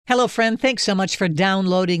Hello, friend. Thanks so much for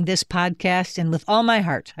downloading this podcast. And with all my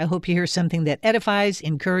heart, I hope you hear something that edifies,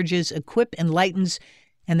 encourages, equips, enlightens,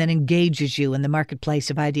 and then engages you in the marketplace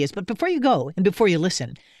of ideas. But before you go and before you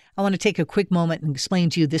listen, I want to take a quick moment and explain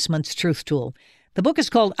to you this month's Truth Tool. The book is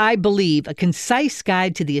called I Believe, A Concise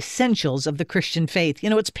Guide to the Essentials of the Christian Faith. You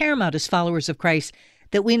know, it's paramount as followers of Christ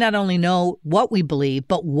that we not only know what we believe,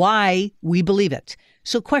 but why we believe it.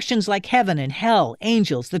 So questions like heaven and hell,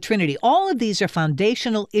 angels, the Trinity, all of these are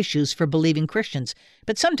foundational issues for believing Christians.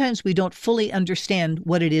 But sometimes we don't fully understand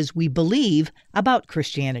what it is we believe about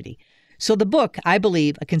Christianity. So the book, I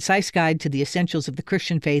Believe, A Concise Guide to the Essentials of the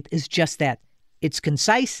Christian Faith, is just that. It's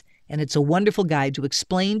concise, and it's a wonderful guide to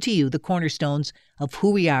explain to you the cornerstones of who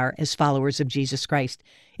we are as followers of Jesus Christ.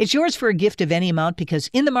 It's yours for a gift of any amount because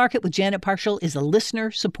In the Market with Janet Parshall is a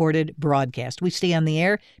listener-supported broadcast. We stay on the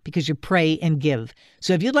air because you pray and give.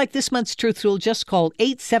 So if you'd like this month's Truth Tool, just call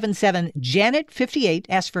 877-JANET-58.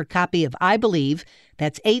 Ask for a copy of I Believe.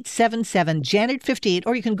 That's 877-JANET-58.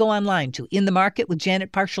 Or you can go online to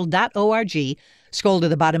inthemarketwithjanetparshall.org. Scroll to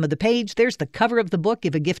the bottom of the page. There's the cover of the book.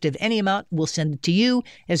 Give a gift of any amount. We'll send it to you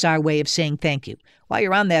as our way of saying thank you. While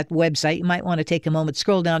you're on that website, you might want to take a moment,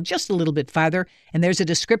 scroll down just a little bit farther, and there's a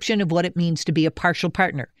description of what it means to be a partial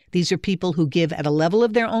partner. These are people who give at a level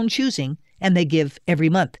of their own choosing, and they give every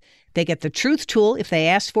month. They get the Truth Tool if they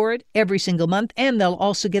ask for it every single month, and they'll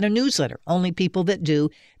also get a newsletter. Only people that do.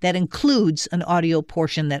 That includes an audio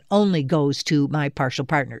portion that only goes to my partial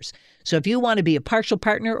partners. So if you want to be a partial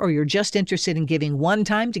partner or you're just interested in giving one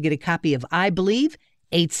time to get a copy of I Believe,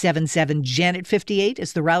 877-JANET-58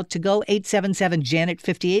 is the route to go,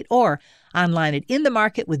 877-JANET-58, or online at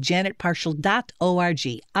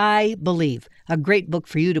inthemarketwithjanetparshall.org. I Believe, a great book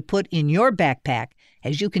for you to put in your backpack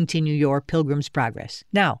as you continue your pilgrim's progress.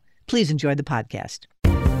 Now, please enjoy the podcast.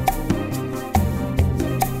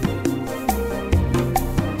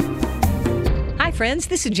 Hi, friends.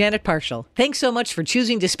 This is Janet Parshall. Thanks so much for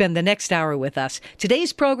choosing to spend the next hour with us.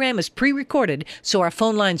 Today's program is pre-recorded, so our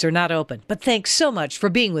phone lines are not open. But thanks so much for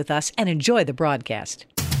being with us and enjoy the broadcast.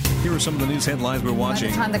 Here are some of the news headlines we're watching.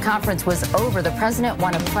 By the time the conference was over, the president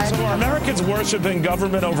won a pledge. So Americans worshiping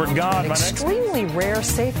government over God. An extremely rare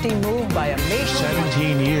safety move by a nation.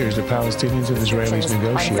 17 years the Palestinians and Israelis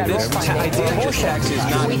negotiated.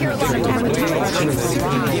 We hear a lot of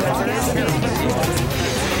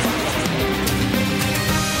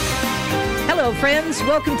Hello, friends.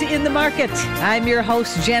 Welcome to In the Market. I'm your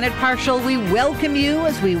host, Janet Parshall. We welcome you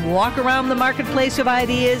as we walk around the marketplace of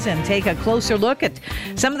ideas and take a closer look at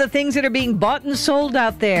some of the things that are being bought and sold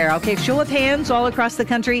out there. Okay, show of hands all across the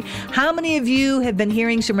country. How many of you have been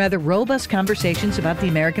hearing some rather robust conversations about the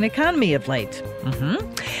American economy of late?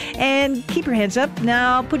 And keep your hands up.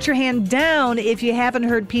 Now, put your hand down if you haven't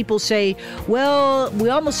heard people say, well, we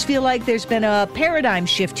almost feel like there's been a paradigm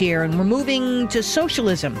shift here and we're moving to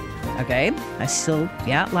socialism. Okay, a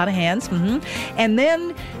lot of hands. And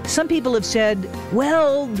then some people have said,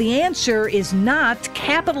 well, the answer is not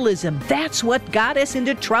capitalism. That's what got us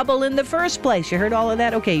into trouble in the first place. You heard all of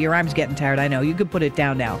that? Okay, your arm's getting tired. I know. You could put it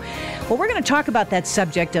down now. Well, we're going to talk about that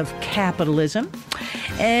subject of capitalism.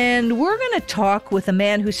 And we're going to talk with a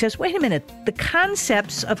man who says, wait a minute, the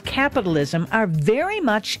concepts of capitalism are very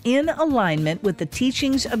much in alignment with the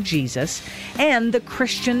teachings of Jesus and the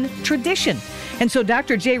Christian tradition. And so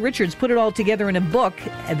Dr. Jay Richards put it all together in a book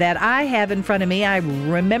that I have in front of me. I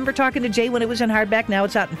remember talking to Jay when it was in hardback. Now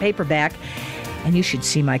it's out in paperback. And you should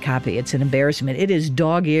see my copy. It's an embarrassment. It is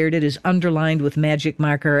dog-eared. It is underlined with magic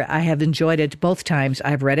marker. I have enjoyed it both times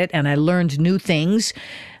I've read it, and I learned new things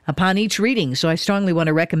upon each reading. So I strongly want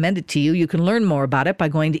to recommend it to you. You can learn more about it by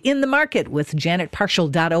going to In the Market with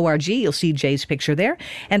janetparshall.org. You'll see Jay's picture there.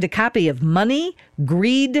 And a copy of Money,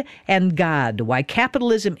 Greed, and God, Why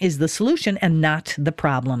Capitalism is the Solution and Not the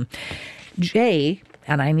Problem. Jay,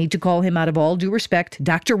 and I need to call him out of all due respect,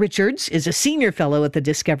 Dr. Richards is a senior fellow at the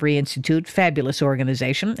Discovery Institute, fabulous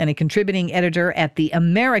organization, and a contributing editor at the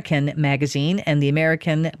American Magazine and the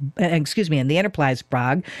and the Enterprise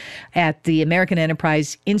blog at the American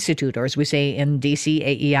Enterprise Institute, or as we say in DC,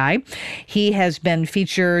 AEI. He has been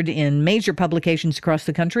featured in major publications across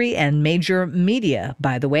the country and major media,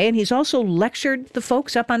 by the way, and he's also lectured the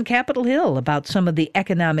folks up on Capitol Hill about some of the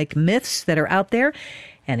economic myths that are out there.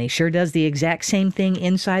 And he sure does the exact same thing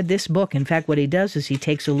inside this book. In fact, what he does is he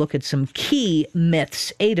takes a look at some key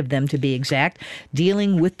myths, 8 of them to be exact,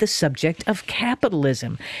 dealing with the subject of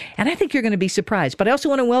capitalism. And I think you're going to be surprised. But I also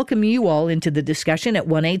want to welcome you all into the discussion at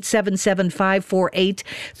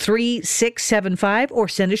 1-877-548-3675, or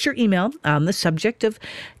send us your email on the subject of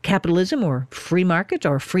capitalism or free market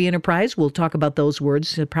or free enterprise. We'll talk about those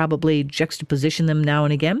words, probably juxtaposition them now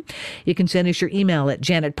and again. You can send us your email at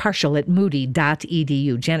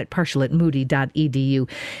janetparshall@moody.edu. janetparshall@moody.edu. You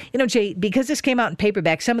know, Jay, because this came out in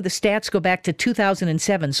paperback, some of the stats go back to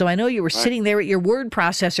 2007. So I know you were sitting there at your word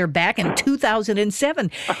processor back in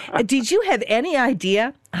 2007. Did you have any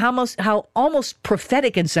idea how almost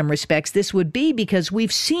prophetic in some respects this would be? Because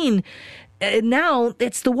we've seen now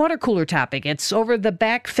it's the water cooler topic. It's over the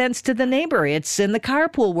back fence to the neighbor. It's in the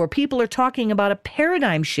carpool where people are talking about a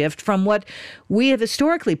paradigm shift from what we have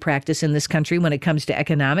historically practiced in this country when it comes to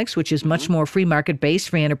economics, which is much more free market-based,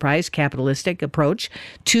 free enterprise, capitalistic approach,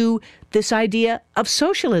 to this idea of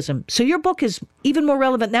socialism. So your book is even more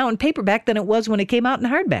relevant now in paperback than it was when it came out in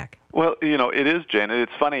hardback. Well, you know, it is, Jen.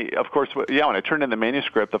 It's funny, of course, when I turned in the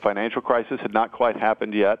manuscript, the financial crisis had not quite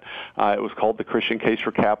happened yet. It was called The Christian Case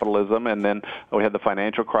for Capitalism, and then we had the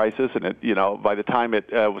financial crisis, and by the time it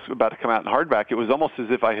was about to come out in hardback, it was almost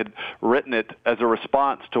as if I had written it as a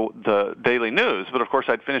response to the daily news. But, of course,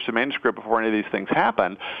 I'd finished the manuscript before any of these things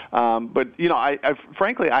happened. But,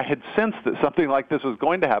 frankly, I had sensed that something like this was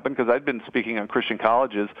going to happen because I'd been speaking on Christian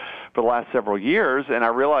colleges for the last several years, and I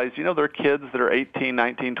realized, there are kids that are 18,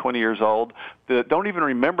 19, 20 years old that don't even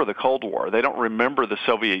remember the Cold War. They don't remember the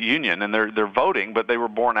Soviet Union, and they're voting, but they were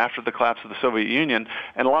born after the collapse of the Soviet Union.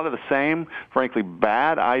 And a lot of the same, frankly,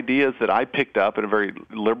 bad ideas that I picked up in a very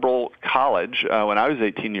liberal college when I was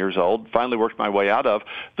 18 years old, finally worked my way out of,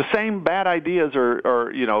 the same bad ideas are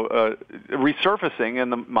resurfacing in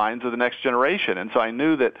the minds of the next generation. And so I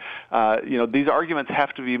knew that, these arguments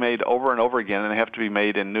have to be made over and over again, and they have to be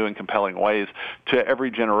made in new and compelling ways to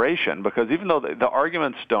every generation, because even though the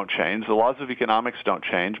arguments don't change, the laws of economics don't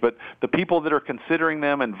change, but the people that are considering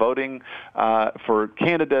them and voting for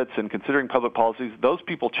candidates and considering public policies, those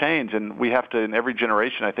people change, and we have to, in every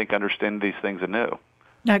generation, I think, understand these things anew.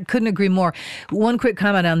 I couldn't agree more. One quick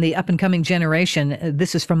comment on the up-and-coming generation.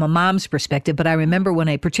 This is from a mom's perspective, but I remember when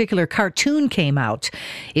a particular cartoon came out.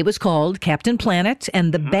 It was called Captain Planet,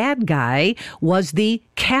 and the bad guy was the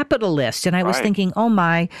capitalist. And I was thinking, oh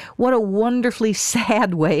my, what a wonderfully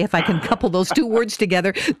sad way, if I can couple those two words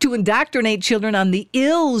together, to indoctrinate children on the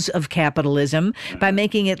ills of capitalism by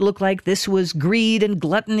making it look like this was greed and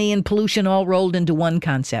gluttony and pollution all rolled into one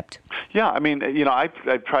concept. Yeah, I mean,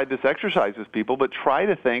 I've tried this exercise with people, but try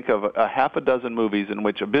to think of a half a dozen movies in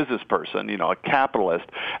which a business person, a capitalist,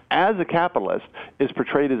 as a capitalist, is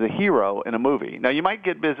portrayed as a hero in a movie. Now, you might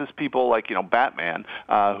get business people like, Batman,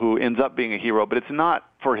 who ends up being a hero, but it's not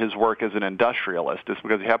for his work as an industrialist. It's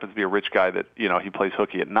because he happens to be a rich guy that, he plays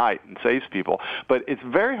hooky at night and saves people. But it's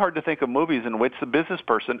very hard to think of movies in which the business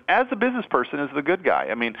person, as the business person, is the good guy.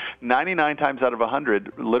 I mean, 99 times out of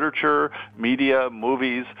 100, literature, media,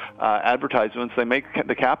 movies, advertisements, they make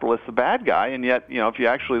the capitalist the bad guy. And yet, if you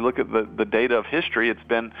actually look at the data of history, it's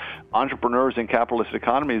been entrepreneurs in capitalist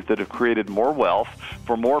economies that have created more wealth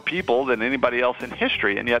for more people than anybody else in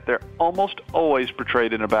history. And yet they're almost always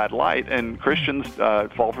portrayed in a bad light. And Christians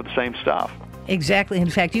fall for the same stuff. Exactly. In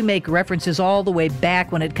fact, you make references all the way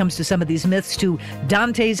back when it comes to some of these myths to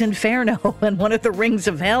Dante's Inferno and one of the rings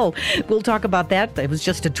of hell. We'll talk about that. It was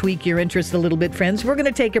just to tweak your interest a little bit, friends. We're going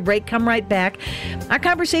to take a break, come right back. Our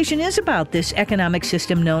conversation is about this economic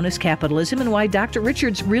system known as capitalism and why Dr.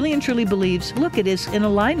 Richards really and truly believes, look, it is in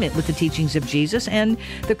alignment with the teachings of Jesus and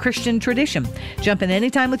the Christian tradition. Jump in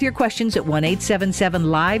anytime with your questions at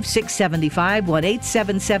 1-877-LIVE-675,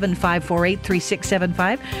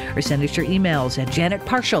 1-877-548-3675, or send us your email at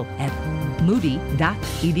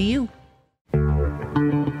janetparshall@moody.edu.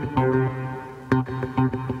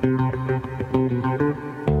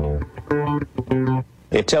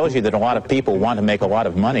 It tells you that a lot of people want to make a lot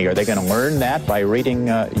of money. Are they going to learn that by reading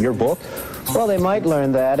your book? Well, they might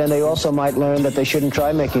learn that, and they also might learn that they shouldn't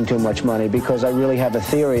try making too much money, because I really have a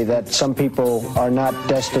theory that some people are not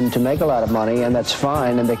destined to make a lot of money, and that's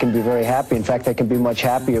fine, and they can be very happy. In fact, they can be much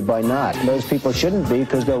happier by not. Those people shouldn't be,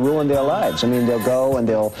 because they'll ruin their lives. I mean, they'll go and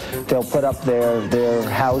they'll put up their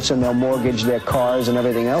house, and they'll mortgage their cars and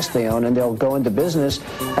everything else they own, and they'll go into business,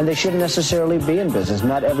 and they shouldn't necessarily be in business.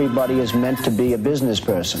 Not everybody is meant to be a business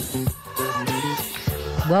person.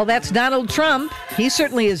 Well, that's Donald Trump. He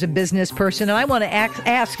certainly is a business person, and I want to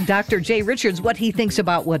ask Dr. Jay Richards what he thinks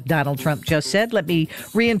about what Donald Trump just said. Let me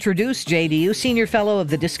reintroduce Jay to you, Senior Fellow of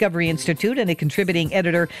the Discovery Institute and a contributing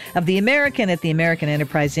editor of The American at the American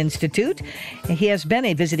Enterprise Institute. He has been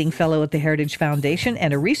a visiting fellow at the Heritage Foundation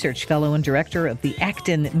and a research fellow and director of the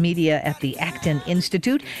Acton Media at the Acton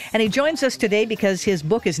Institute. And he joins us today because his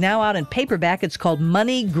book is now out in paperback. It's called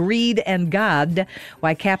Money, Greed, and God,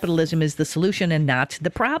 Why Capitalism is the Solution and Not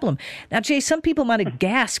the Problem. Now, Jay, some people might have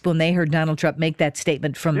gasped when they heard Donald Trump make that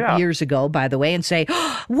statement from years ago, by the way, and say,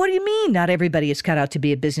 oh, what do you mean not everybody is cut out to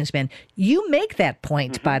be a businessman? You make that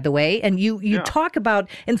point, by the way, and you talk about,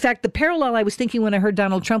 in fact, the parallel I was thinking when I heard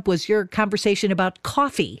Donald Trump was your conversation about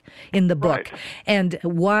coffee in the book and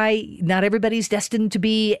why not everybody's destined to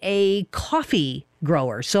be a coffee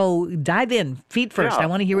grower. So dive in, feet first. I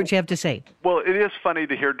want to hear what you have to say. Well, it is funny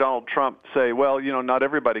to hear Donald Trump say, well, not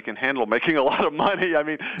everybody can handle making a lot of money. I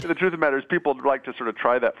mean, the truth of the matter is people like to sort of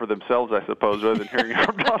try that for themselves, I suppose, rather than hearing it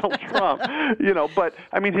from Donald Trump. But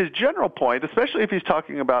I mean, his general point, especially if he's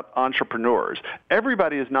talking about entrepreneurs,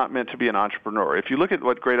 everybody is not meant to be an entrepreneur. If you look at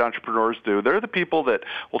what great entrepreneurs do, they're the people that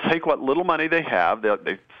will take what little money they have,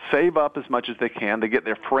 they save up as much as they can, they get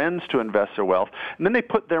their friends to invest their wealth, and then they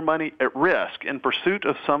put their money at risk in pursuit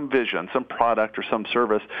of some vision, some product or some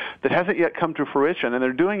service that hasn't yet come to fruition, and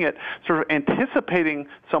they're doing it sort of anticipating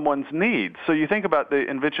someone's needs. So you think about the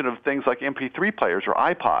invention of things like MP3 players or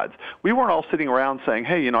iPods. We weren't all sitting around saying,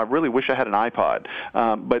 hey, I really wish I had an iPod.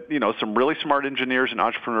 But some really smart engineers and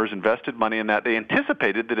entrepreneurs invested money in that. They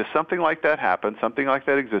anticipated that if something like that happened, something like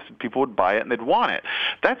that existed, people would buy it and they'd want it.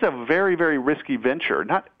 That's a very, very risky venture.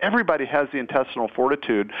 Not everybody has the intestinal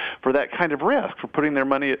fortitude for that kind of risk, for putting their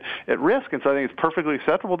money at risk. And so I think it's perfectly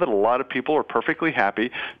acceptable that a lot of people are perfectly happy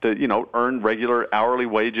to, earn regular hourly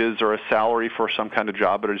wages or a salary for some kind of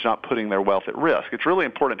job, but is not putting their wealth at risk. It's really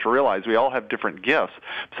important to realize we all have different gifts.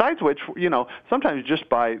 Besides which, sometimes just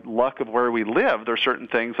by luck of where we live, there are certain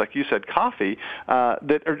things, like you said, coffee,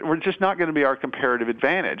 that are just not going to be our comparative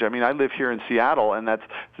advantage. I mean, I live here in Seattle, and that's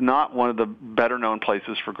not one of the better-known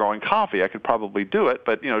places for growing coffee. I could probably do it,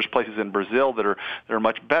 but, there's places in Brazil that are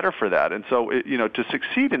much better for that. And so, to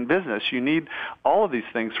succeed in business, you need all of these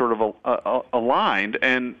things sort of aligned.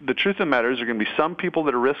 And the truth of the matter is there are going to be some people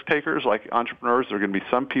that are risk takers, like entrepreneurs. There are going to be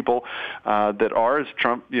some people that are, as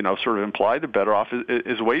Trump, sort of implied, they're better off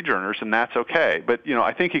as wage earners, and that's okay. But,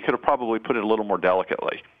 I think he could have probably put it a little more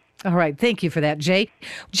delicately. All right. Thank you for that, Jay.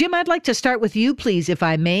 Jim, I'd like to start with you, please, if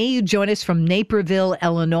I may. You join us from Naperville,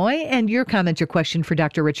 Illinois, and your comment or question for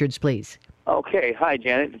Dr. Richards, please. Okay. Hi,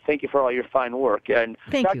 Janet. Thank you for all your fine work. And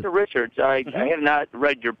Thank Dr. you. Richards, I have not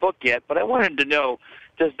read your book yet, but I wanted to know,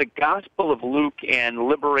 does the Gospel of Luke and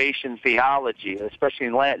liberation theology, especially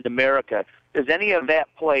in Latin America, does any of that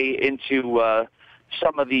play into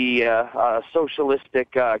some of the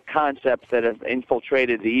socialistic concepts that have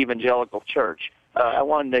infiltrated the evangelical church? I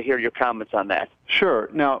wanted to hear your comments on that. Sure.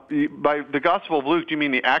 Now, by the Gospel of Luke, do you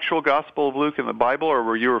mean the actual Gospel of Luke in the Bible, or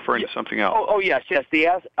were you referring to something else? Oh, yes.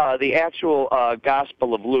 The actual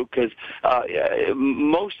Gospel of Luke, because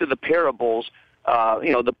most of the parables,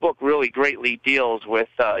 the book really greatly deals with,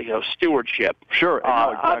 stewardship. Sure.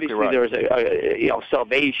 No, exactly obviously, there's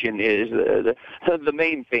salvation is the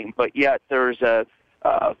main thing, but yet there's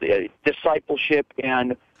discipleship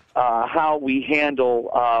and how we handle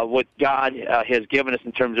what God has given us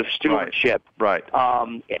in terms of stewardship. Right.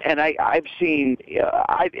 And I've seen,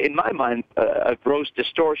 in my mind, a gross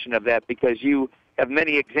distortion of that, because you have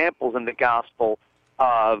many examples in the gospel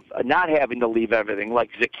of not having to leave everything, like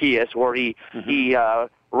Zacchaeus, where he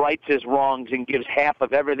rights his wrongs and gives half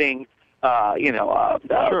of everything.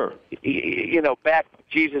 Sure. Back,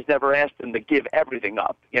 Jesus never asked him to give everything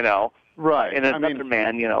up. Right. And another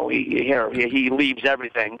man, he leaves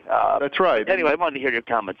everything. That's right. Anyway, I wanted to hear your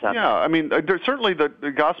comments on that. Yeah, I mean, there's certainly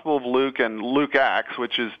the Gospel of Luke and Luke Acts,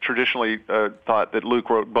 which is traditionally thought that Luke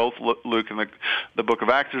wrote both Luke and the book of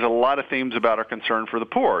Acts. There's a lot of themes about our concern for the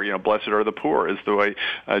poor. Blessed are the poor is the way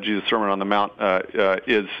Jesus' Sermon on the Mount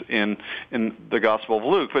is in the Gospel of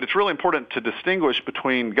Luke. But it's really important to distinguish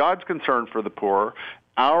between God's concern for the poor,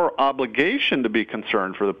 our obligation to be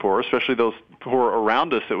concerned for the poor, especially those poor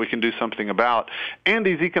around us that we can do something about, and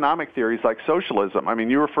these economic theories like socialism. I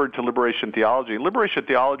mean, you referred to liberation theology. Liberation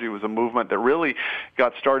theology was a movement that really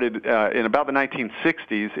got started in about the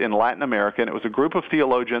 1960s in Latin America, and it was a group of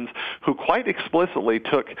theologians who quite explicitly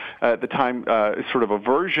took, at the time, sort of a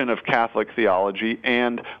version of Catholic theology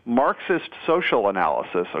and Marxist social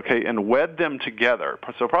analysis, and wed them together.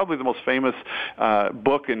 So probably the most famous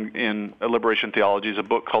book in liberation theology is a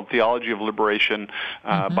book called Theology of Liberation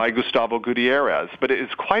by Gustavo Gutierrez. But it is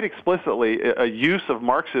quite explicitly a use of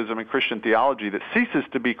Marxism in Christian theology that ceases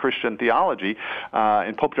to be Christian theology,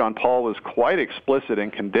 and Pope John Paul was quite explicit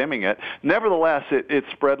in condemning it. Nevertheless, it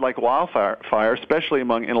spread like wildfire, especially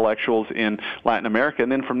among intellectuals in Latin America,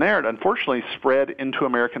 and then from there it unfortunately spread into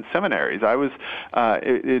American seminaries. I was,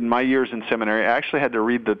 in my years in seminary, I actually had to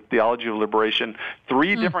read the Theology of Liberation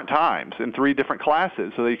 3 different times in 3 different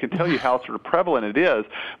classes, so that you can tell you how sort of prevalent it is.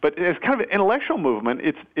 But as kind of an intellectual movement,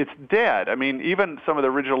 it's dead. I mean, even some of the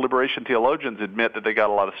original liberation theologians admit that they got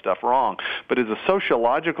a lot of stuff wrong. But as a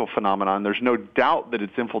sociological phenomenon, there's no doubt that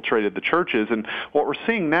it's infiltrated the churches. And what we're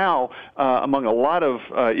seeing now among a lot of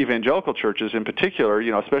evangelical churches in particular,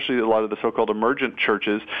 especially a lot of the so-called emergent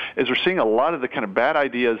churches, is we're seeing a lot of the kind of bad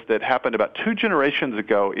ideas that happened about 2 generations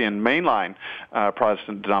ago in mainline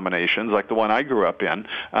Protestant denominations, like the one I grew up in.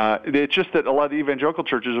 It's just that a lot of the evangelical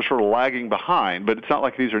churches are sort of lagging behind, but it's not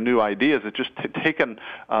like these are new ideas. It's just taken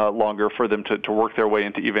longer for them to work their way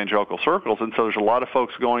into evangelical circles. And so there's a lot of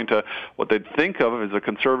folks going to what they'd think of as a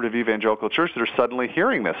conservative evangelical church that are suddenly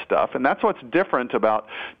hearing this stuff. And that's what's different about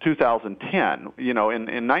 2010. In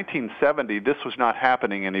 1970, this was not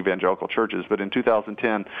happening in evangelical churches, but in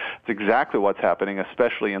 2010, it's exactly what's happening,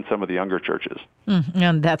 especially in some of the younger churches.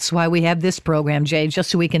 And that's why we have this program, Jay, just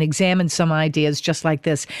so we can examine some ideas just like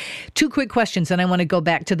this. 2 quick questions, and I want to go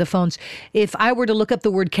back to the phones. If I were to look up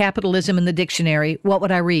the word capitalism in the dictionary, what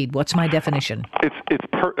would I read? What's my definition? It's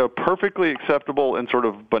a perfectly acceptable and sort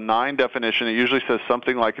of benign definition. It usually says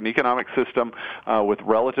something like an economic system with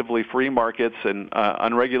relatively free markets and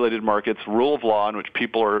unregulated markets, rule of law in which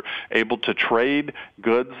people are able to trade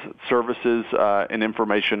goods, services, and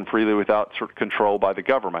information freely without sort of control by the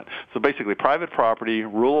government. So basically private property,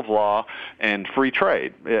 rule of law, and free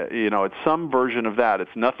trade. It's some version of that.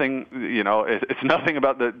 It's nothing, it's nothing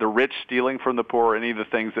about the rich stealing from the poor, any of the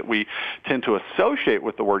things that we tend to associate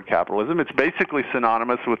with the word capitalism. It's basically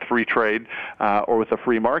synonymous with free trade or with a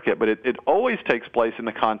free market, but it always takes place in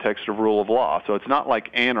the context of rule of law. So it's not like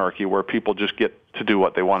anarchy where people just get to do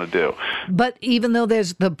what they want to do. But even though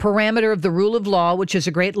there's the parameter of the rule of law, which is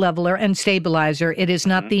a great leveler and stabilizer, it is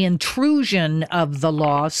not the intrusion of the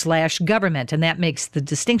law / government, and that makes the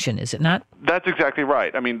distinction, is it not? That's exactly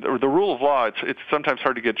right. I mean, the rule of law, it's sometimes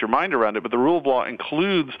hard to get your mind around it, but the rule of law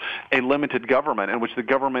includes a limited government in which the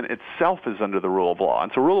government itself is under the rule of law.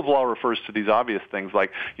 And so rule of law refers to these obvious things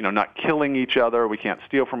like, not killing each other, we can't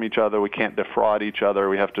steal from each other, we can't defraud each other,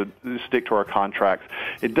 we have to stick to our contracts.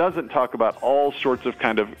 It doesn't talk about all sorts of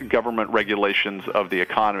kind of government regulations of the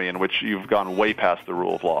economy in which you've gone way past the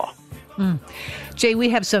rule of law. Jay, we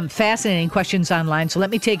have some fascinating questions online, so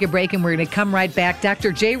let me take a break and we're going to come right back.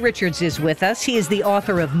 Dr. Jay Richards is with us. He is the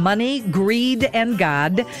author of Money, Greed, and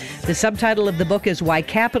God. The subtitle of the book is Why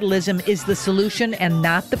Capitalism is the Solution and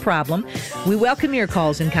Not the Problem. We welcome your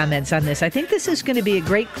calls and comments on this. I think this is going to be a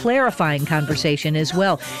great clarifying conversation as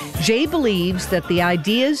well. Jay believes that the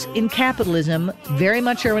ideas in capitalism very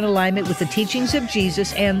much are in alignment with the teachings of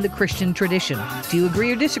Jesus and the Christian tradition. Do you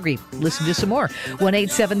agree or disagree? Listen to some more.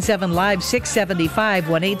 1-877-LIVE-675,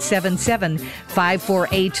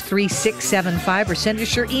 1-877-548-3675, or send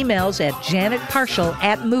us your emails at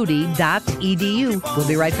janetparshall@moody.edu. We'll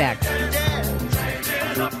be right back.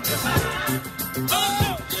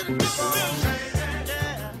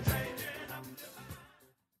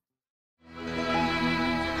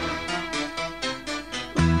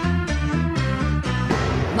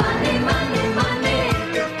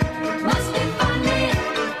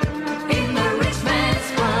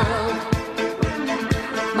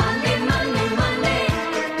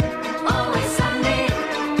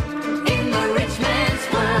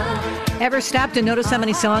 Ever stop to notice how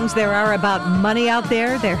many songs there are about money out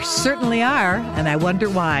there? There certainly are, and I wonder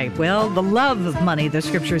why. Well, the love of money, the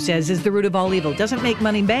scripture says, is the root of all evil. It doesn't make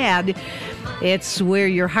money bad. It's where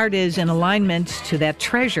your heart is in alignment to that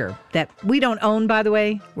treasure that we don't own, by the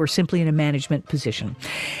way. We're simply in a management position.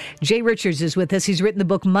 Jay Richards is with us. He's written the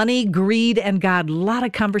book Money, Greed, and God. A lot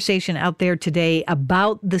of conversation out there today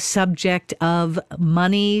about the subject of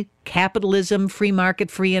money, capitalism, free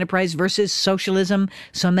market, free enterprise versus socialism.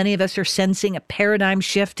 So many of us are sensing a paradigm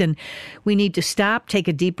shift, and we need to stop, take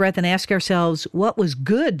a deep breath, and ask ourselves, what was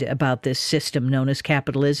good about this system known as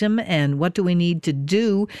capitalism, and what do we need to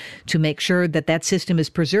do to make sure that that system is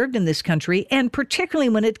preserved in this country, and particularly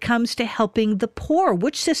when it comes to helping the poor?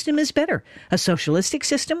 Which system is better, a socialistic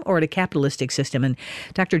system or a capitalistic system? And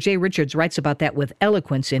Dr. Jay Richards writes about that with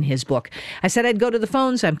eloquence in his book. I said I'd go to the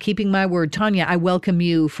phones. I'm keeping my word. Tanya, I welcome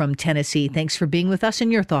you from Tennessee. Thanks for being with us,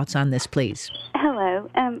 and your thoughts on this, please. Hello.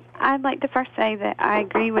 I'd like to first say that I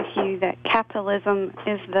agree with you that capitalism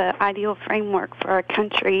is the ideal framework for a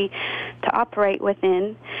country to operate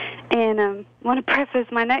within. And I want to preface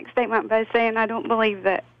my next statement by saying I don't believe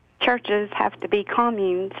that churches have to be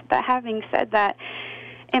communes. But having said that,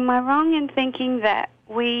 am I wrong in thinking that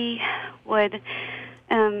we would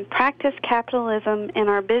practice capitalism in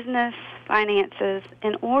our business finances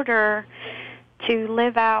in order to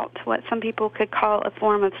live out what some people could call a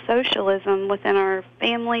form of socialism within our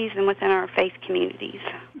families and within our faith communities?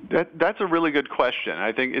 That's a really good question.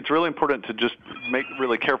 I think it's really important to just make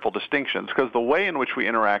really careful distinctions, because the way in which we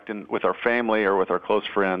interact with our family or with our close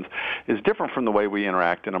friends is different from the way we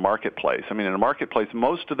interact in a marketplace. I mean, in a marketplace,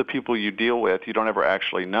 most of the people you deal with, you don't ever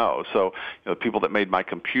actually know. So, the people that made my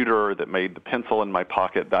computer, that made the pencil in my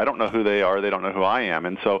pocket, I don't know who they are. They don't know who I am.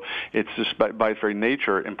 And so it's just by its very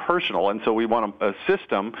nature impersonal. And so we want a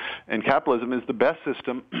system, and capitalism is the best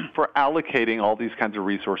system for allocating all these kinds of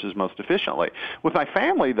resources most efficiently. With my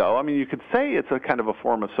family, though, I mean, you could say it's a kind of a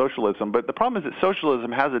form of socialism, but the problem is that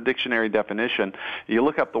socialism has a dictionary definition. You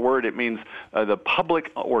look up the word, it means the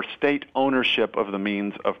public or state ownership of the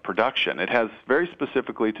means of production. It has very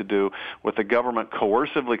specifically to do with the government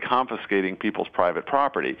coercively confiscating people's private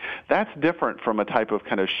property. That's different from a type of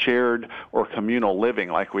kind of shared or communal living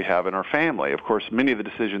like we have in our family. Of course, many of the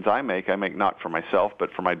decisions I make not for myself,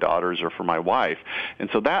 but for my daughters or for my wife. And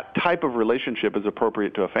so that type of relationship is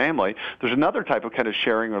appropriate to a family. There's another type of kind of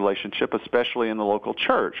sharing relationship, especially in the local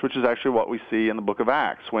church, which is actually what we see in the book of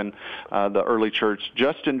Acts, when the early church,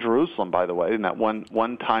 just in Jerusalem, by the way, in that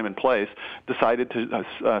one time and place, decided to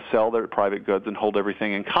sell their private goods and hold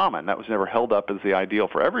everything in common. That was never held up as the ideal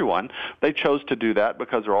for everyone. They chose to do that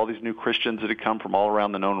because there are all these new Christians that had come from all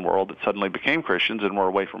around the known world that suddenly became Christians and were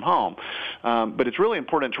away from home. But it's really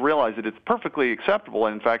important to realize that it's perfectly acceptable,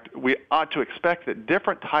 and in fact, we ought to expect that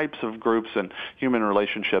different types of groups and human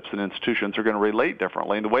relationships and institutions are going to relate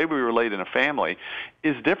differently. And the way we relate in a family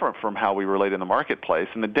is different from how we relate in the marketplace.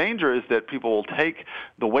 And the danger is that people will take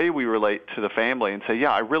the way we relate to the family and say,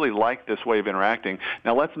 yeah, I really like this way of interacting.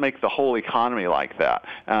 Now let's make the whole economy like that.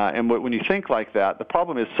 And when you think like that, the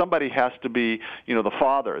problem is somebody has to be, the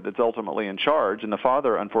father that's ultimately in charge, and the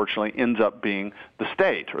father, unfortunately, ends up being the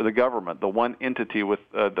state or the government, the one entity with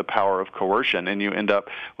the power of coercion, and you end up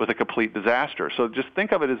with a complete disaster. So just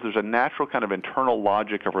think of it as there's a natural kind of internal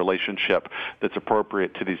logic of relationship that's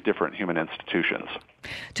appropriate to these different human institutions.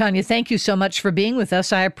 Tanya, thank you so much for being with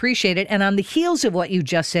us. I appreciate it. And on the heels of what you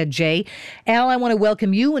just said, Jay, Al, I want to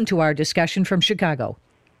welcome you into our discussion from Chicago.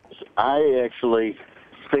 I actually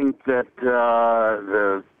think that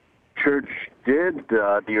the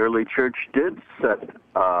early church did set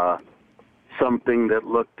something that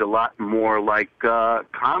looked a lot more like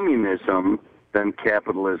communism than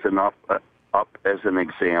capitalism up as an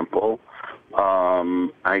example.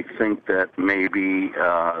 I think that maybe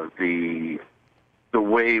the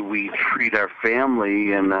way we treat our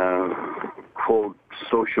family in a quote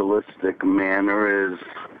socialistic manner is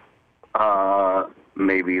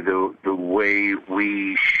maybe the way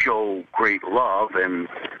we show great love, and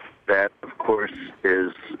that of course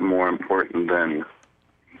is more important than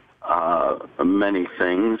many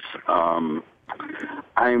things. I'm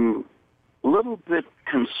a little bit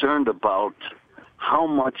concerned about how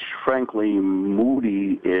much, frankly,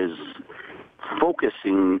 Moody is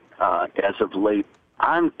focusing as of late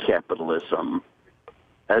on capitalism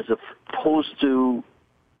as opposed to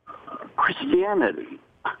Christianity.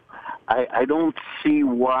 I don't see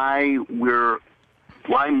why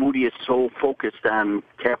Moody is so focused on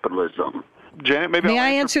capitalism. Janet, maybe May I'll I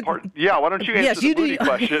answer? Yeah, why don't you answer the Moody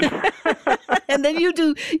question? And then you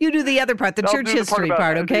do the other part, the church history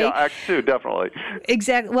part, okay? Yeah, Acts 2, definitely.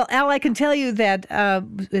 Exactly. Well, Al, I can tell you that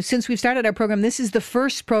since we've started our program, this is the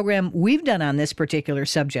first program we've done on this particular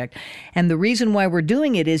subject. And the reason why we're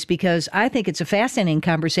doing it is because I think it's a fascinating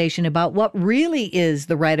conversation about what really is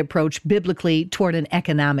the right approach biblically toward an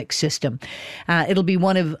economic system. It'll be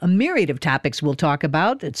one of a myriad of topics we'll talk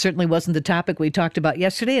about. It certainly wasn't the topic we talked about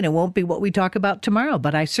yesterday, and it won't be what we talk about tomorrow.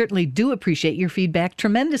 But I certainly do appreciate your feedback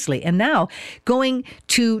tremendously. And now, going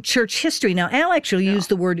to church history. Now, Al actually used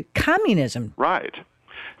the word communism. Right.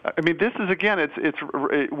 I mean, this is, again,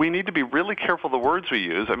 we need to be really careful the words we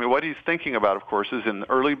use. I mean, what he's thinking about, of course, is in the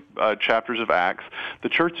early chapters of Acts, the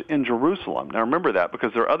church in Jerusalem. Now, remember that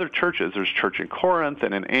because there are other churches. There's church in Corinth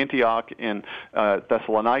and in Antioch, in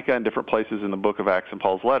Thessalonica, and different places in the book of Acts and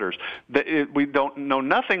Paul's letters. We don't know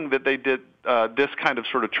nothing that they did this kind of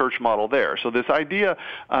sort of church model there. So this idea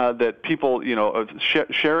that people, of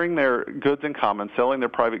sharing their goods in common, selling their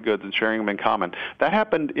private goods and sharing them in common, that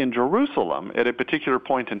happened in Jerusalem at a particular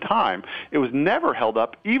point in time. It was never held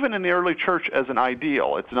up, even in the early church, as an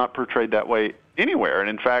ideal. It's not portrayed that way anywhere. And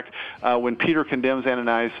in fact, when Peter condemns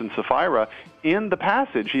Ananias and Sapphira, in the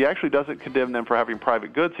passage, he actually doesn't condemn them for having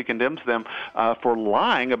private goods. He condemns them for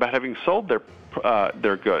lying about having sold their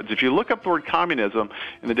goods. If you look up the word communism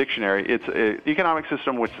in the dictionary, it's an economic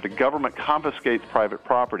system in which the government confiscates private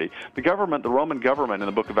property. The Roman government in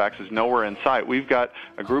the book of Acts is nowhere in sight. We've got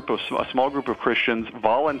a small group of Christians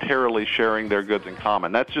voluntarily sharing their goods in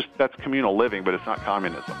common. That's communal living, but it's not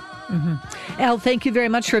communism. Mm-hmm. Al, thank you very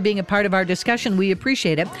much for being a part of our discussion. We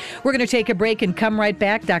appreciate it. We're going to take a break and come right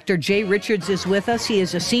back. Dr. Jay Richards is with us. He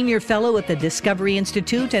is a senior fellow at the Discovery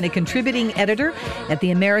Institute and a contributing editor at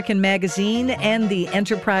the American Magazine and the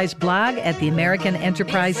Enterprise blog at the American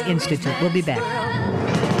Enterprise Institute. We'll be back.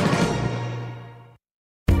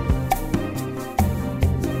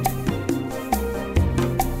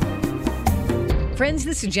 Friends,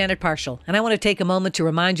 this is Janet Parshall, and I want to take a moment to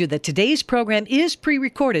remind you that today's program is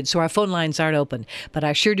pre-recorded, so our phone lines aren't open. But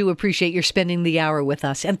I sure do appreciate your spending the hour with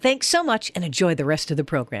us. And thanks so much, and enjoy the rest of the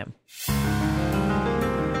program.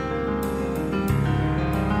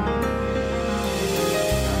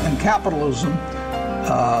 In capitalism,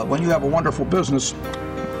 when you have a wonderful business,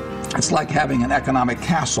 it's like having an economic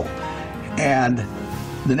castle. And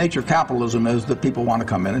the nature of capitalism is that people want to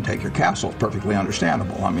come in and take your castle. It's perfectly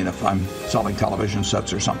understandable. I mean, if I'm selling television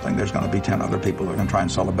sets or something, there's going to be 10 other people that are going to try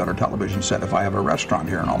and sell a better television set. If I have a restaurant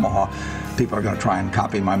here in Omaha, people are going to try and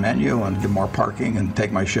copy my menu and get more parking and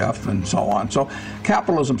take my chef and so on. So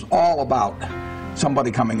capitalism's all about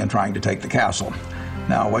somebody coming and trying to take the castle.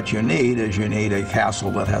 Now, what you need is a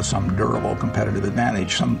castle that has some durable competitive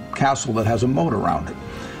advantage, some castle that has a moat around it.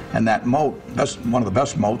 And that moat, one of the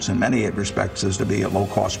best moats in many respects, is to be a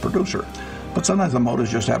low-cost producer. But sometimes the moat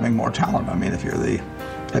is just having more talent. I mean, if you're the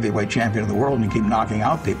heavyweight champion of the world and you keep knocking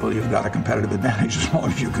out people, you've got a competitive advantage as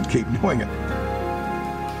long as you can keep doing it.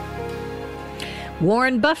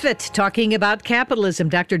 Warren Buffett talking about capitalism.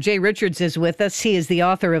 Dr. Jay Richards is with us. He is the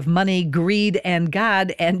author of Money, Greed, and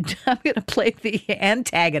God. And I'm going to play the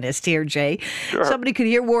antagonist here, Jay. Sure. Somebody could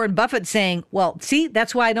hear Warren Buffett saying, well, see,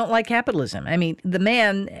 that's why I don't like capitalism. I mean, the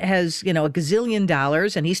man has, a gazillion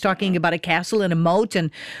dollars, and he's talking about a castle and a moat.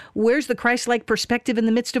 And where's the Christ-like perspective in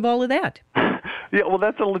the midst of all of that? Yeah, well,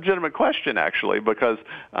 that's a legitimate question, actually, because,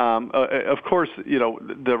 of course,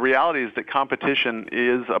 the reality is that competition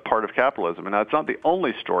is a part of capitalism. And that's not the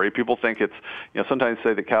only story. People think it's, sometimes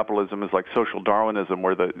say that capitalism is like social Darwinism,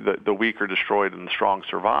 where the weak are destroyed and the strong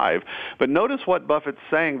survive. But notice what Buffett's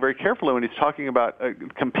saying very carefully when he's talking about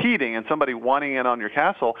competing and somebody wanting in on your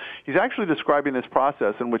castle. He's actually describing this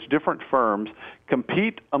process in which different firms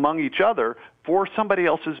compete among each other for somebody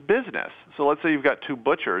else's business. So let's say you've got two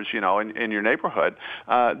butchers, in your neighborhood.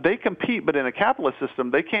 They compete, but in a capitalist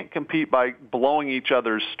system, they can't compete by blowing each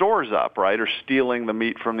other's stores up, right, or stealing the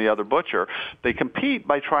meat from the other butcher. They compete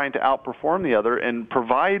by trying to outperform the other and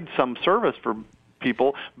provide some service for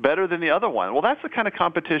people better than the other one. Well, that's the kind of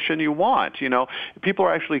competition you want. People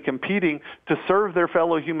are actually competing to serve their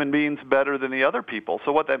fellow human beings better than the other people.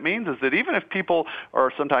 So what that means is that even if people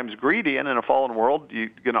are sometimes greedy, and in a fallen world, you're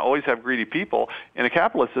going to always have greedy people, in a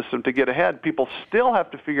capitalist system, to get ahead, people still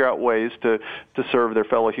have to figure out ways to serve their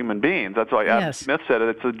fellow human beings. That's why Adam Smith said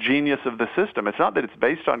it's a genius of the system. It's not that it's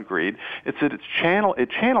based on greed. It's that it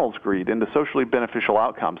channels greed into socially beneficial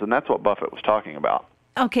outcomes, and that's what Buffett was talking about.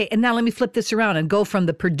 Okay, and now let me flip this around and go from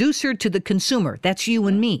the producer to the consumer. That's you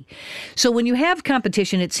and me. So when you have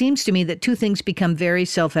competition, it seems to me that two things become very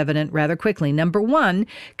self-evident rather quickly. Number one,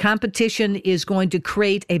 competition is going to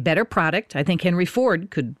create a better product. I think Henry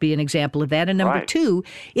Ford could be an example of that. And number two,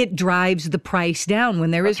 it drives the price down.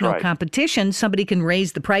 When there is no competition, somebody can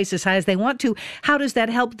raise the price as high as they want to. How does that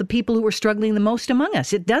help the people who are struggling the most among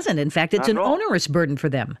us? It doesn't. In fact, it's an onerous burden for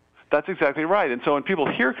them. That's exactly right. And so when people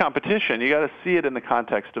hear competition, you got to see it in the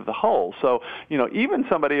context of the whole. So, even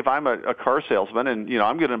somebody, if I'm a car salesman and,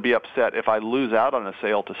 I'm going to be upset if I lose out on a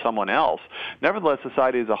sale to someone else, nevertheless,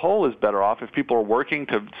 society as a whole is better off if people are working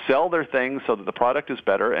to sell their things so that the product is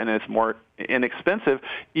better and it's more inexpensive.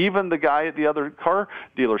 Even the guy at the other car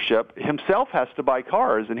dealership himself has to buy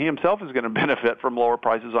cars, and he himself is going to benefit from lower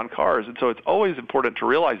prices on cars. And so it's always important to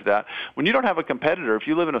realize that when you don't have a competitor, if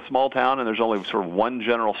you live in a small town and there's only sort of one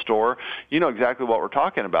general store, you know exactly what we're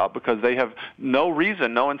talking about, because they have no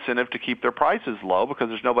incentive to keep their prices low because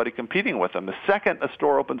there's nobody competing with them. The second a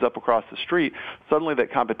store opens up across the street, suddenly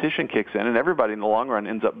that competition kicks in, and everybody in the long run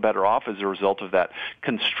ends up better off as a result of that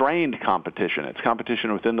constrained competition. It's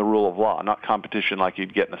competition within the rule of law, not competition like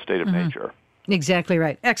you'd get in a state of nature. Exactly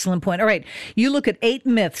right. Excellent point. All right. You look at 8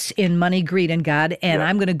 myths in Money, Greed, and God, and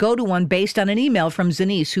I'm going to go to one based on an email from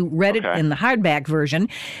Zanice, who read it in the hardback version.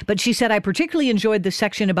 But she said, I particularly enjoyed the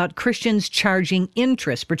section about Christians charging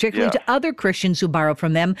interest, particularly to other Christians who borrow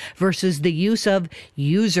from them, versus the use of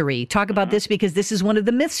usury. Talk about this, because this is one of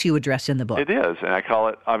the myths you address in the book. It is, and I call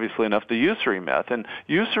it, obviously enough, the usury myth. And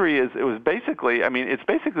usury it's basically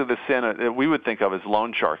the sin that we would think of as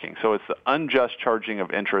loan sharking. So it's the unjust charging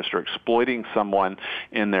of interest or exploiting someone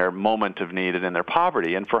in their moment of need and in their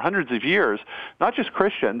poverty. And for hundreds of years, not just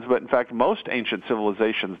Christians, but in fact most ancient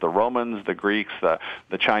civilizations, the Romans, the Greeks, the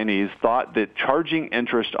Chinese, thought that charging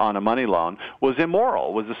interest on a money loan was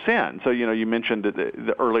immoral, was a sin. So, you mentioned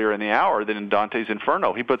earlier in the hour that in Dante's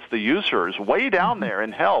Inferno, he puts the usurers way down there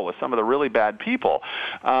in hell with some of the really bad people.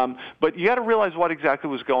 But you got to realize what exactly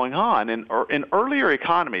was going on. In earlier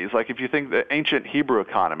economies, like if you think the ancient Hebrew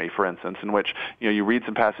economy, for instance, in which you read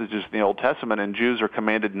some passages in the Old Testament, and Jews are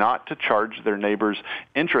commanded not to charge their neighbors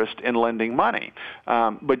interest in lending money.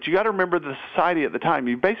 But you got to remember the society at the time.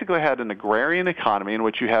 You basically had an agrarian economy in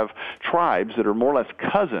which you have tribes that are more or less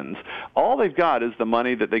cousins. All they've got is the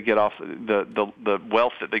money that they get off the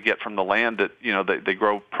wealth that they get from the land that they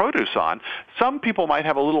grow produce on. Some people might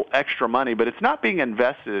have a little extra money, but it's not being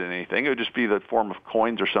invested in anything. It would just be the form of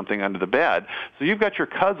coins or something under the bed. So you've got your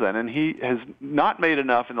cousin, and he has not made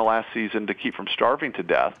enough in the last season to keep from starving to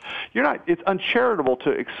death. It's uncharitable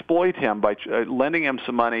to exploit him by lending him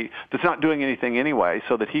some money that's not doing anything anyway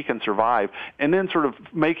so that he can survive, and then sort of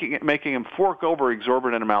making him fork over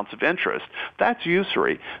exorbitant amounts of interest. That's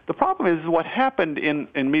usury. The problem is what happened in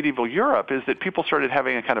medieval Europe is that people started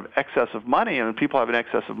having a kind of excess of money, and when people have an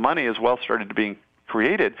excess of money as wealth started to being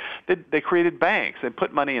created, they created banks. They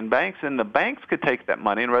put money in banks, and the banks could take that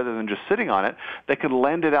money, and rather than just sitting on it, they could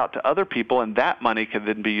lend it out to other people, and that money could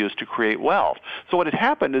then be used to create wealth. So what had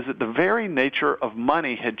happened is that the very nature of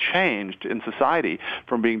money had changed in society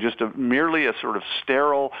from being just merely a sort of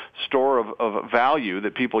sterile store of value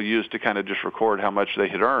that people used to kind of just record how much they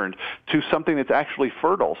had earned to something that's actually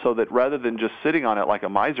fertile, so that rather than just sitting on it like a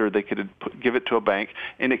miser, they could give it to a bank,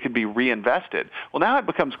 and it could be reinvested. Well, now it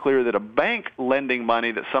becomes clear that a bank lending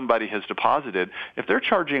money that somebody has deposited, if they're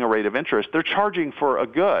charging a rate of interest, they're charging for a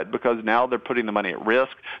good, because now they're putting the money at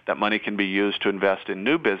risk. That money can be used to invest in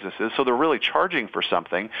new businesses, so they're really charging for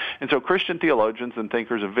something. And so Christian theologians and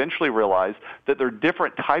thinkers eventually realized that there are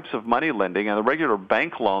different types of money lending, and the regular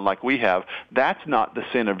bank loan like we have, that's not the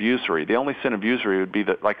sin of usury. The only sin of usury would be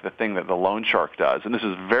like the thing that the loan shark does. And this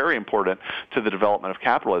is very important to the development of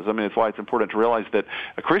capitalism, and it's why it's important to realize that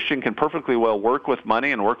a Christian can perfectly well work with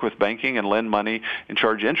money and work with banking and lend money and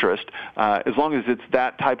charge interest, as long as it's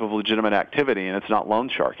that type of legitimate activity and it's not loan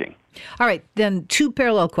sharking. All right, then 2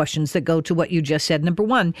 parallel questions that go to what you just said. Number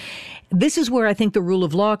one, this is where I think the rule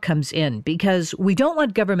of law comes in, because we don't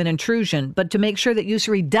want government intrusion, but to make sure that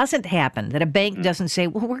usury doesn't happen, that a bank doesn't say,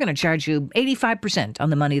 well, we're going to charge you 85% on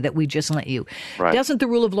the money that we just lent you. Right. Doesn't the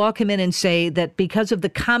rule of law come in and say that because of the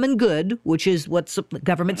common good, which is what the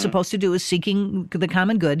government's supposed to do, is seeking the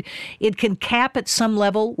common good, it can cap at some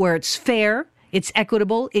level where it's fair, it's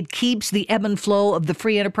equitable, it keeps the ebb and flow of the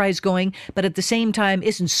free enterprise going, but at the same time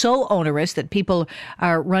isn't so onerous that people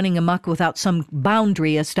are running amok without some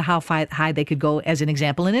boundary as to how high they could go, as an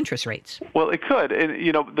example, in interest rates? Well, it could. And,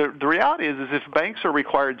 the reality is if banks are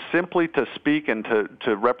required simply to speak and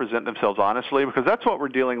to represent themselves honestly, because that's what we're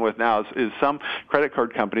dealing with now, is some credit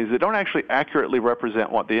card companies that don't actually accurately represent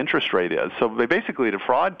what the interest rate is. So they basically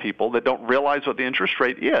defraud people that don't realize what the interest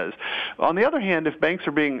rate is. On the other hand, if banks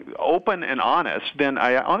are being open and honest, then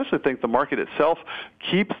I honestly think the market itself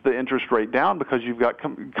keeps the interest rate down, because you've got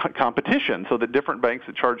competition, so that different banks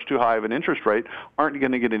that charge too high of an interest rate aren't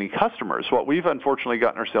going to get any customers. What we've unfortunately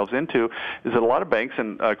gotten ourselves into is that a lot of banks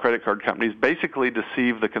and credit card companies basically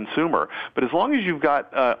deceive the consumer. But as long as you've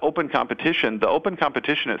got open competition, the open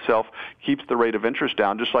competition itself keeps the rate of interest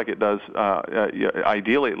down, just like it does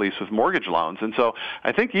ideally, at least with mortgage loans. And so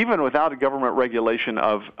I think even without a government regulation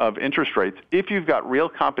of interest rates, if you've got real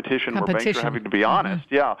competition where banks are having to be honest,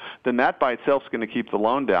 then that by itself is going to keep the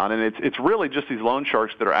loan down. And it's really just these loan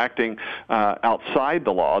sharks that are acting outside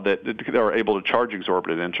the law that are able to charge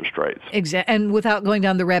exorbitant interest rates. Exactly. And without going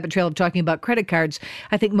down the rabbit trail of talking about credit cards,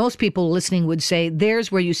 I think most people listening would say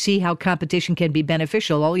there's where you see how competition can be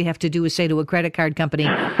beneficial. All you have to do is say to a credit card company,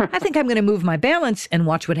 I think I'm going to move my balance, and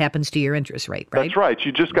watch what happens to your interest rate, right? That's right.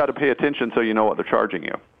 You just got to pay attention so you know what they're charging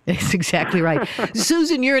you. That's exactly right.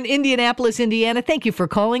 Susan, you're in Indianapolis, Indiana. Thank you for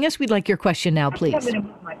calling us. We'd like your question now, please. I'm going to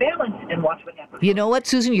move my balance and watch what happens. You know what,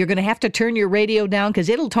 Susan? You're going to have to turn your radio down, because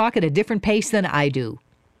it'll talk at a different pace than I do.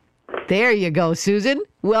 There you go, Susan.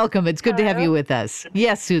 Welcome. It's good to have you with us.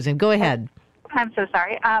 Yes, Susan, go ahead. I'm so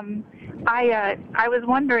sorry. I was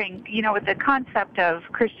wondering, with the concept of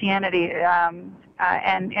Christianity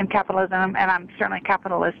and capitalism, and I'm certainly a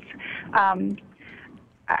capitalist.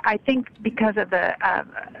 I think because of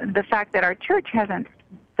the fact that our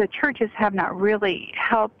the churches have not really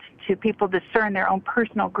helped to people discern their own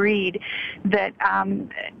personal greed, that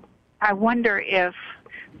I wonder if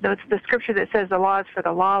the scripture that says the law is for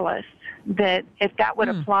the lawless, that if that would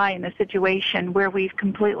apply in a situation where we've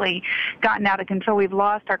completely gotten out of control, we've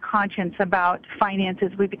lost our conscience about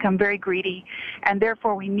finances, we become very greedy, and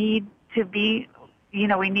therefore we need to be,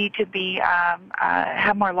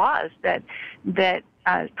 have more laws that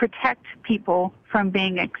protect people from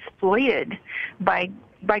being exploited by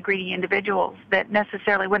greedy individuals that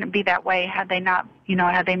necessarily wouldn't be that way had they not,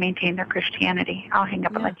 had they maintained their Christianity. I'll hang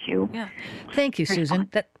up and let you. Yeah. Thank you, Susan.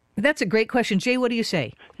 That's a great question. Jay, what do you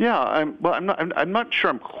say? Yeah, I'm not sure.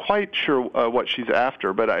 I'm quite sure what she's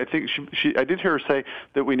after, but I think I did hear her say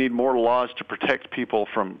that we need more laws to protect people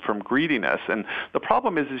from greediness. And the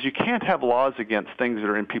problem is you can't have laws against things that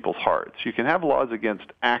are in people's hearts. You can have laws against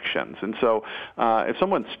actions. And so if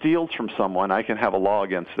someone steals from someone, I can have a law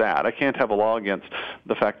against that. I can't have a law against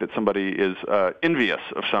the fact that somebody is envious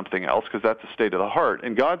of something else, because that's a state of the heart.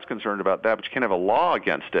 And God's concerned about that, but you can't have a law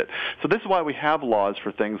against it. So this is why we have laws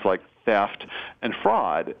for things like theft and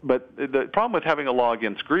fraud. But the problem with having a law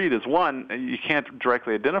against greed is, one, you can't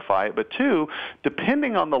directly identify it, but two,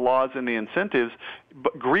 depending on the laws and the incentives,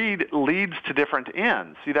 greed leads to different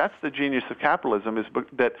ends. See, that's the genius of capitalism, is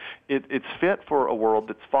that it's fit for a world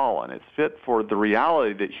that's fallen. It's fit for the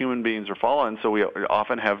reality that human beings are fallen, so we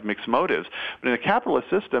often have mixed motives. But in a capitalist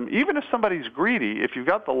system, even if somebody's greedy, if you've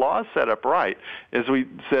got the laws set up right, as we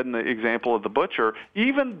said in the example of the butcher,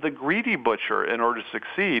 even the greedy butcher, in order to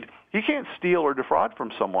succeed, he can't steal or defraud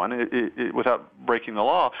from someone without breaking the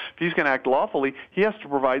law. If he's going to act lawfully, he has to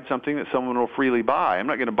provide something that someone will freely buy. I'm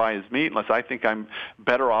not going to buy his meat unless I think I'm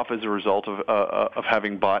better off as a result of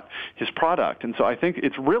having bought his product. And so I think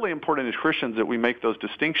it's really important as Christians that we make those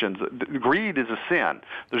distinctions. Greed is a sin.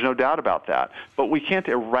 There's no doubt about that. But we can't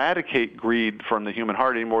eradicate greed from the human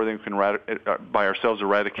heart any more than we can by ourselves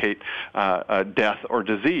eradicate death or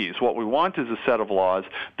disease. What we want is a set of laws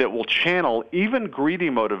that will channel even greedy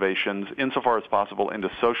motivations insofar as possible into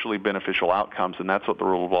socially beneficial outcomes, and that's what the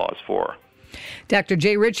rule of law is for. Dr.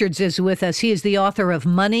 Jay Richards is with us. He is the author of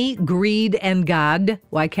Money, Greed, and God,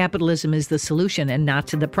 Why Capitalism is the Solution and Not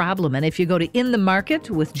the Problem. And if you go to In the Market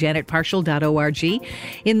with janetparshall.org,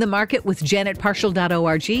 In the Market with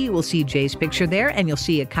janetparshall.org, you will see Jay's picture there, and you'll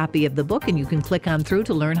see a copy of the book, and you can click on through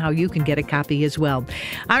to learn how you can get a copy as well.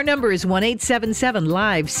 Our number is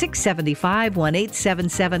 1-877-LIVE 675,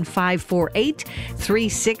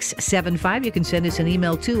 1-877-548-3675. You can send us an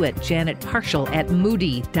email too at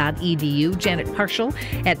janetparshall@moody.edu. Janet Parshall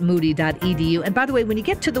at moody.edu. And by the way, when you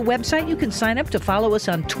get to the website, you can sign up to follow us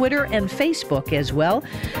on Twitter and Facebook as well.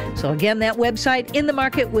 So again, that website, In the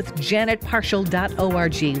Market with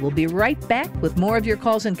janetparshall.org. We'll be right back with more of your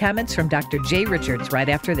calls and comments from Dr. Jay Richards right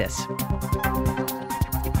after this.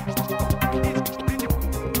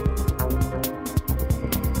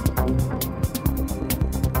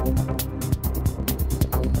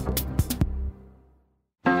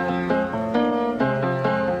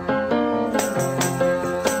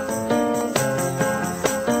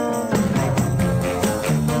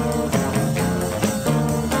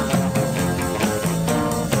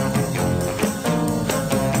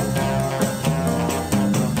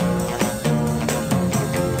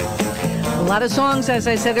 A lot of songs, as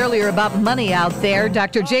I said earlier, about money out there.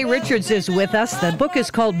 Dr. Jay Richards is with us. The book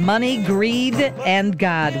is called Money, Greed, and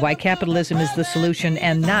God, Why Capitalism is the Solution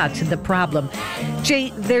and Not the Problem.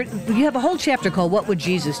 Jay, you have a whole chapter called What Would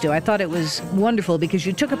Jesus Do? I thought it was wonderful because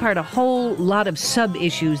you took apart a whole lot of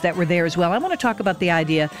sub-issues that were there as well. I want to talk about the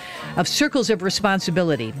idea of circles of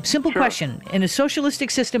responsibility. Simple question. In a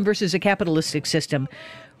socialistic system versus a capitalistic system,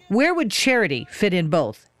 where would charity fit in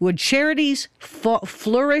both? Would charities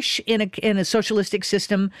flourish in a socialistic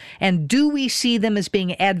system, and do we see them as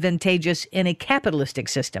being advantageous in a capitalistic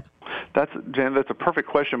system? Jan, that's a perfect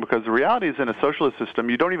question, because the reality is in a socialist system,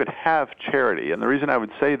 you don't even have charity. And the reason I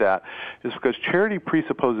would say that is because charity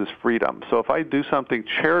presupposes freedom. So if I do something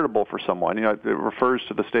charitable for someone, it refers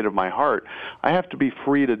to the state of my heart, I have to be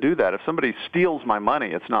free to do that. If somebody steals my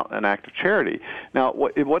money, it's not an act of charity. Now,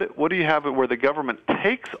 what do you have where the government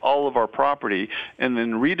takes all of our property and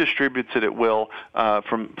then redistributes it at will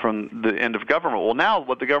from the end of government? Well, now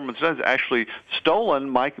what the government's done is actually stolen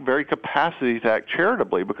my very capacity to act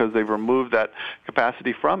charitably, because they've removed that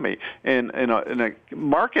capacity from me. In a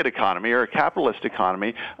market economy or a capitalist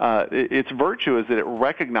economy, its virtue is that it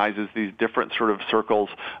recognizes these different sort of circles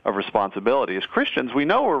of responsibility. As Christians, we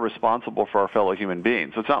know we're responsible for our fellow human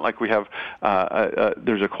beings. So it's not like we have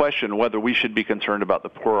there's a question whether we should be concerned about the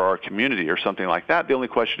poor or our community or something like that. The only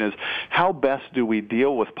question is, how best do we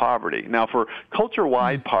deal with poverty? Now, for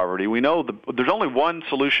culture-wide poverty, we know there's only one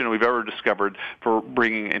solution we've ever discovered for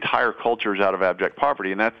bringing entire cultures out of abject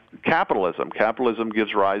poverty, and that's capitalism. Capitalism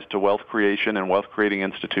gives rise to wealth creation and wealth-creating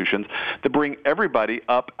institutions that bring everybody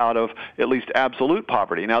up out of at least absolute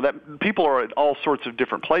poverty. Now, that people are at all sorts of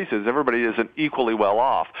different places. Everybody isn't equally well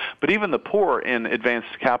off, but even the poor in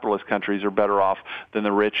advanced capitalist countries are better off than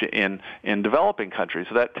the rich in developing countries.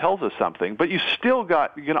 So that tells us something. But you're going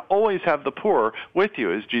to always have the poor with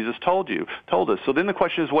you, as Jesus told us. So then the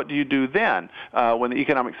question is, what do you do then when the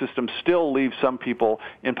economic system still leaves some people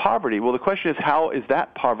in poverty? Well, the question is, how is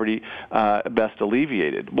that poverty best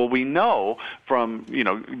alleviated? Well, we know from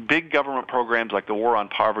big government programs like the War on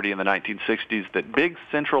Poverty in the 1960s that big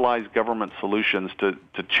centralized government solutions to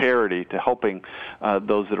charity, to helping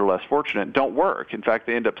those that are less fortunate, don't work. In fact,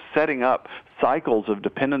 they end up setting up cycles of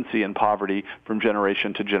dependency and poverty from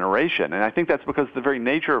generation to generation. And I think that's because the very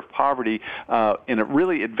nature of poverty in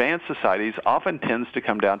really advanced societies often tends to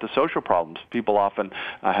come down to social problems. People often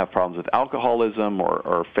have problems with alcoholism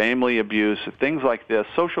or family abuse, things like this,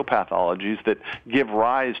 social pathologies that give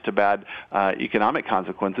rise to bad economic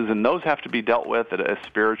consequences, and those have to be dealt with at a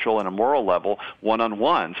spiritual and a moral level,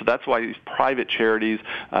 one-on-one. So that's why these private charities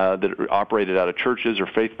that are operated out of churches or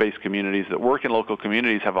faith-based communities that work in local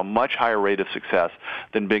communities have a much higher rate of success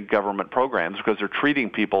than big government programs, because they're treating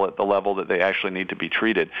people at the level that they actually need to be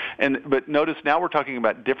treated. But notice now we're talking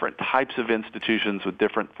about different types of institutions with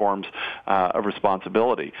different forms of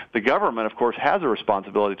responsibility. The government, of course, has a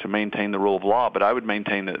responsibility to maintain the rule of law, but I would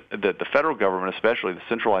maintain that the federal government, especially the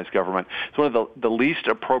centralized government, is one of the least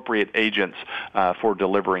appropriate agents for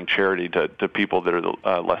delivering charity to people that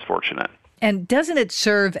are less fortunate. And doesn't it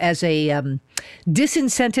serve as a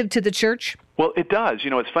disincentive to the church? Well, it does.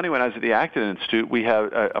 It's funny, when I was at the Acton Institute, we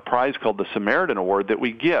have a prize called the Samaritan Award that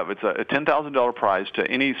we give. It's a $10,000 prize to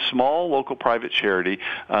any small local private charity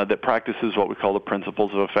that practices what we call the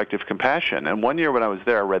principles of effective compassion. And one year when I was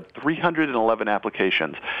there, I read 311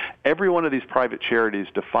 applications. Every one of these private charities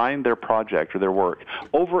defined their project or their work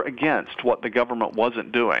over against what the government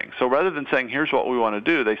wasn't doing. So rather than saying, here's what we want to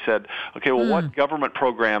do, they said, okay, well, what government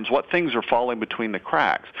programs, what things are falling between the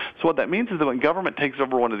cracks? So what that means is that when government takes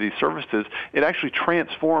over one of these services, it actually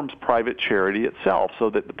transforms private charity itself, so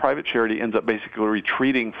that the private charity ends up basically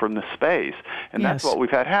retreating from the space. And that's what we've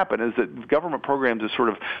had happen, is that government programs have sort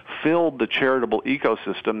of filled the charitable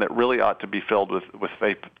ecosystem that really ought to be filled with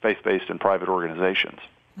faith-based and private organizations.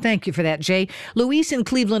 Thank you for that, Jay. Luis in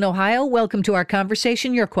Cleveland, Ohio, welcome to our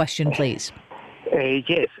conversation. Your question, please.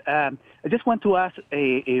 Yes. I just want to ask,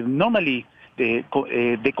 normally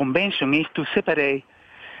the convention is to separate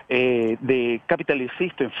the capitalist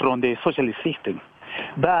system from the socialist system.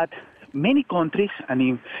 But many countries, and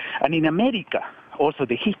in America, also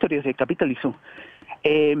the history of the capitalism,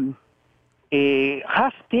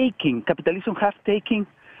 capitalism has taken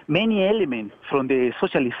many elements from the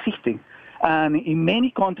socialist system. And in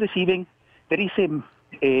many countries even, there is an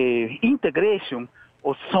integration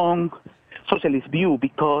of some socialist view,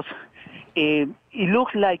 because it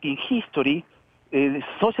looks like in history, the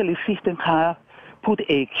socialist system have put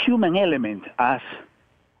a human element as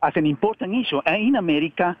an important issue. And in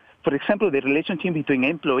America, for example, the relationship between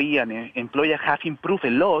employee and employer have improved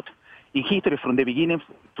a lot in history from the beginning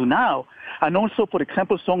to now. And also, for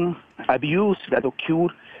example, some abuse that occur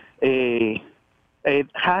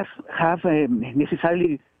have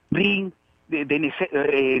necessarily bring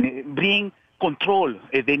bring control,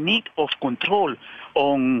 the need of control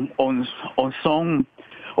on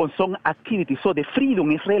some activities. So the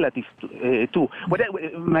freedom is relative to.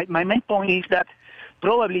 My main point is that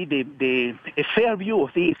probably a fair view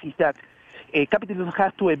of this is that capitalism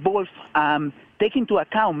has to evolve, take into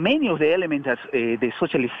account many of the elements that the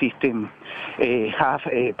socialist system have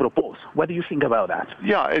proposed. What do you think about that?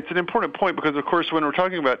 Yeah, it's an important point, because, of course, when we're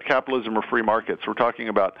talking about capitalism or free markets, we're talking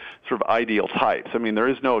about sort of ideal types. I mean, there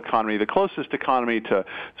is no economy. The closest economy to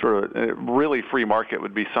sort of really free market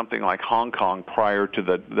would be something like Hong Kong prior to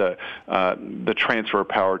the transfer of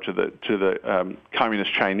power to the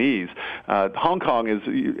communist Chinese. Hong Kong is,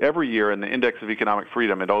 every year in the Index of Economic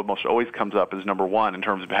Freedom, it almost always comes up as number one in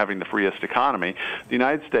terms of having the freest economy. economy. The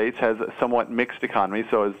United States has a somewhat mixed economy,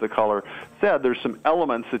 so as the caller said, there's some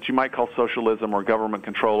elements that you might call socialism or government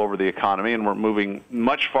control over the economy, and we're moving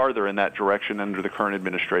much farther in that direction under the current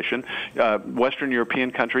administration. Western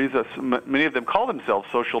European countries, many of them call themselves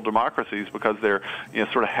social democracies because they're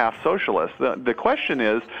sort of half socialist. The question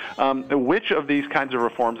is, which of these kinds of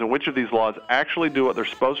reforms and which of these laws actually do what they're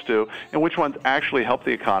supposed to, and which ones actually help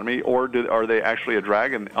the economy, or are they actually a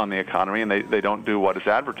drag on the economy and they don't do what is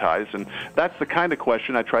advertised? And that's the kind of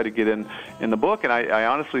question I try to get in the book, and I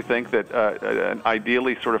honestly think that an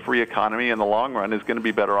ideally sort of free economy in the long run is going to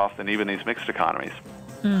be better off than even these mixed economies.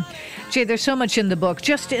 Jay, there's so much in the book,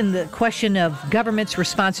 just in the question of government's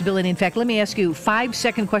responsibility. In fact, let me ask you,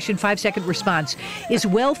 5-second question, 5-second response. Is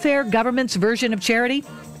welfare government's version of charity?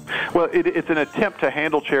 Well, it's an attempt to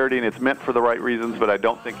handle charity, and it's meant for the right reasons, but I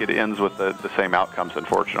don't think it ends with the same outcomes,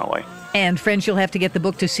 unfortunately. And friends, you'll have to get the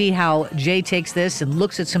book to see how Jay takes this and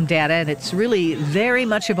looks at some data, and it's really very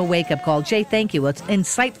much of a wake-up call. Jay, thank you. It's an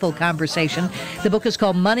insightful conversation. The book is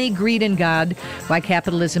called Money, Greed, and God, Why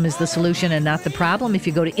Capitalism is the Solution and Not the Problem. If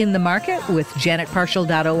you go to In the Market with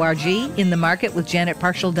janetparshall.org, In the Market with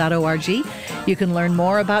janetparshall.org, you can learn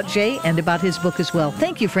more about Jay and about his book as well.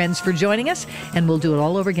 Thank you, friends, for joining us, and we'll do it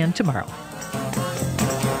all over again tomorrow.